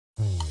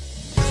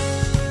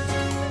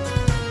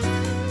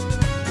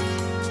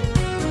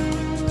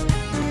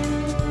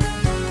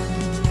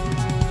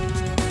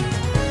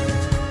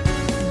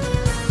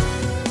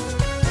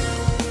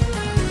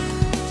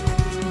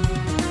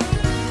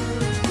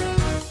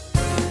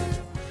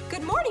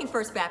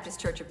First Baptist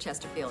Church of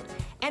Chesterfield,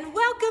 and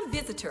welcome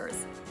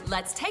visitors.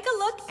 Let's take a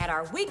look at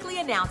our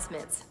weekly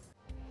announcements.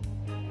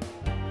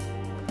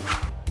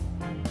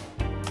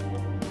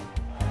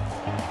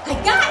 I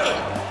got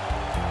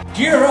it!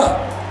 Gear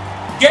up!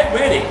 Get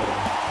ready!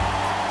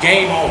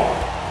 Game on!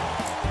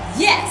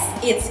 Yes,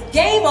 it's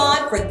game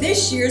on for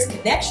this year's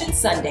Connection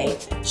Sunday,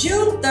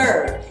 June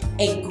 3rd.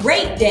 A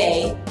great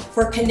day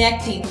for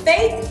connecting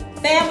faith,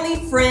 family,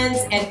 friends,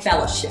 and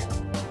fellowship.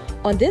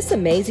 On this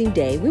amazing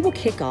day, we will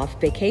kick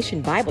off Vacation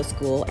Bible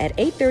School at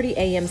 8:30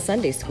 a.m.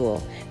 Sunday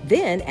School.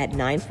 Then at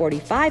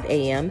 9:45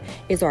 a.m.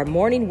 is our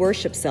morning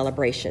worship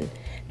celebration.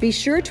 Be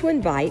sure to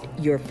invite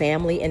your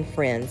family and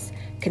friends.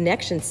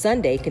 Connection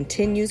Sunday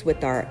continues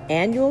with our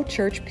annual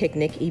church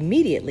picnic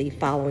immediately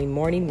following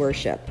morning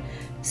worship.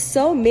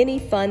 So many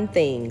fun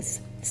things,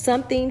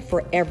 something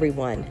for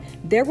everyone.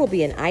 There will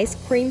be an ice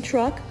cream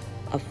truck,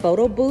 a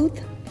photo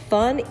booth,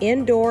 fun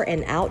indoor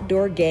and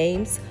outdoor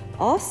games,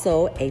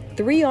 also a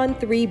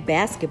 3-on-3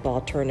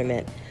 basketball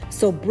tournament.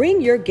 So bring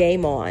your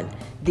game on.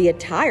 The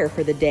attire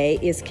for the day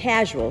is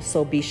casual,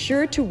 so be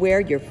sure to wear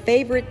your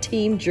favorite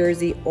team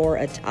jersey or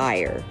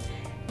attire.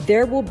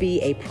 There will be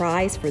a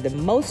prize for the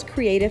most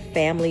creative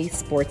family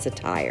sports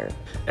attire.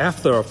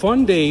 After a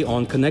fun day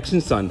on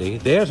Connection Sunday,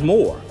 there's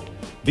more.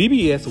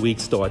 VBS Week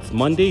starts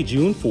Monday,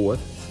 June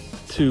 4th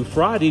to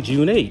Friday,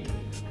 June 8th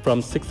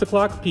from 6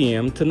 o'clock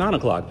p.m. to 9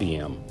 o'clock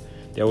p.m.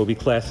 There will be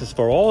classes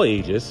for all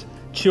ages,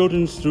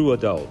 children through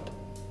adult.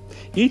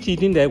 Each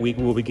evening that week,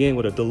 we will begin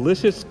with a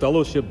delicious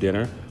fellowship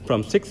dinner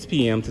from 6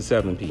 p.m. to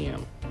 7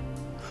 p.m.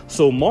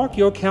 So mark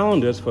your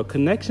calendars for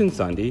Connection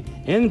Sunday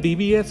and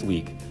VBS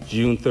Week,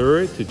 June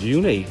 3rd to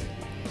June 8th.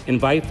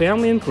 Invite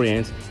family and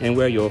friends and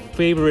wear your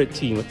favorite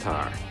team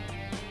attire.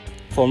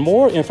 For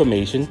more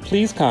information,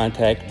 please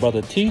contact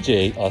Brother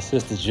TJ or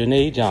Sister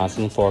Janae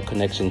Johnson for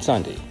Connection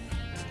Sunday,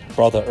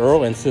 Brother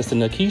Earl and Sister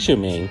Nakisha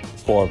Ming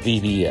for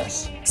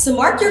VBS. So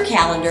mark your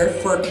calendar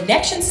for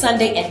Connection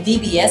Sunday and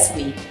VBS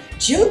Week,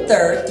 June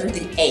 3rd through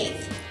the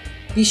 8th.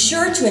 Be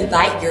sure to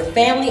invite your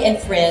family and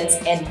friends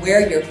and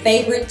wear your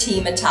favorite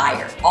team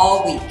attire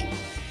all week.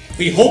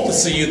 We hope to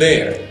see you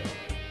there.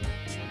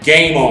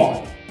 Game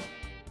on!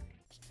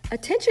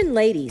 Attention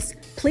ladies,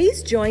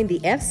 please join the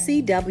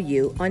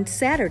FCW on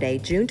Saturday,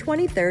 June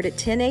 23rd at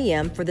 10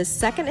 a.m. for the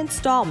second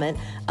installment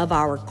of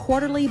our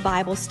quarterly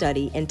Bible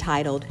study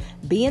entitled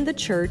Be in the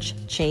Church,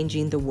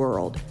 Changing the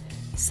World.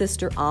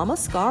 Sister Alma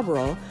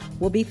Scarborough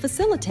will be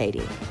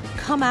facilitating.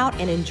 Come out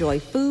and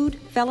enjoy food,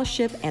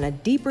 fellowship, and a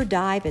deeper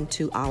dive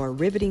into our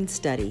riveting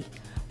study.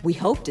 We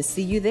hope to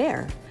see you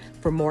there.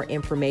 For more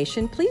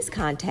information, please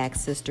contact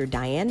Sister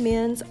Diane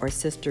Menz or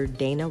Sister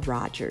Dana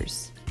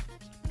Rogers.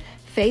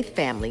 Faith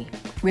family,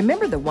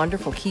 remember the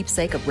wonderful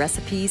keepsake of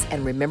recipes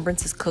and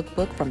remembrances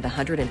cookbook from the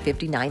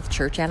 159th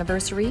church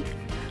anniversary?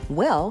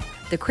 Well,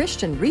 the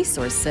Christian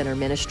Resource Center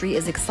Ministry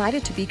is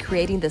excited to be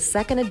creating the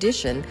second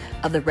edition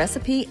of the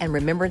Recipe and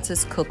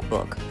Remembrances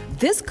Cookbook.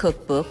 This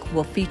cookbook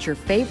will feature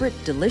favorite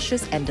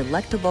delicious and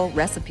delectable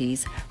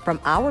recipes from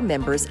our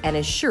members and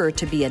is sure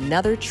to be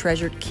another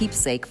treasured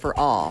keepsake for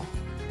all.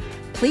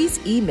 Please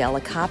email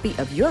a copy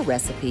of your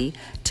recipe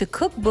to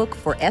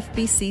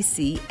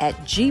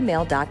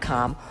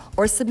cookbookforfbcc@gmail.com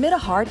or submit a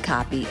hard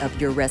copy of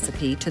your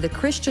recipe to the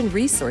Christian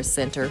Resource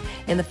Center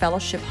in the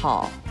Fellowship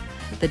Hall.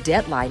 The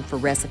deadline for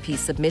recipe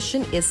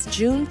submission is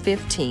June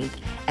 15th,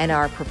 and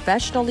our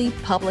professionally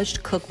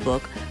published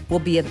cookbook will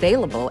be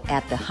available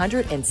at the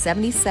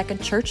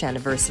 172nd church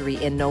anniversary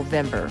in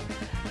November.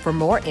 For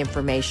more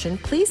information,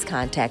 please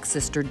contact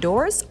Sister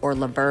Doris or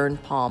Laverne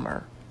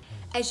Palmer.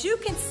 As you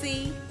can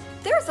see,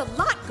 there's a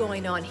lot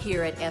going on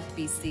here at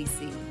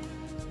FBCC.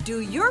 Do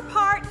your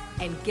part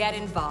and get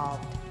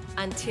involved.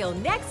 Until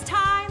next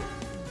time,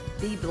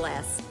 be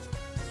blessed.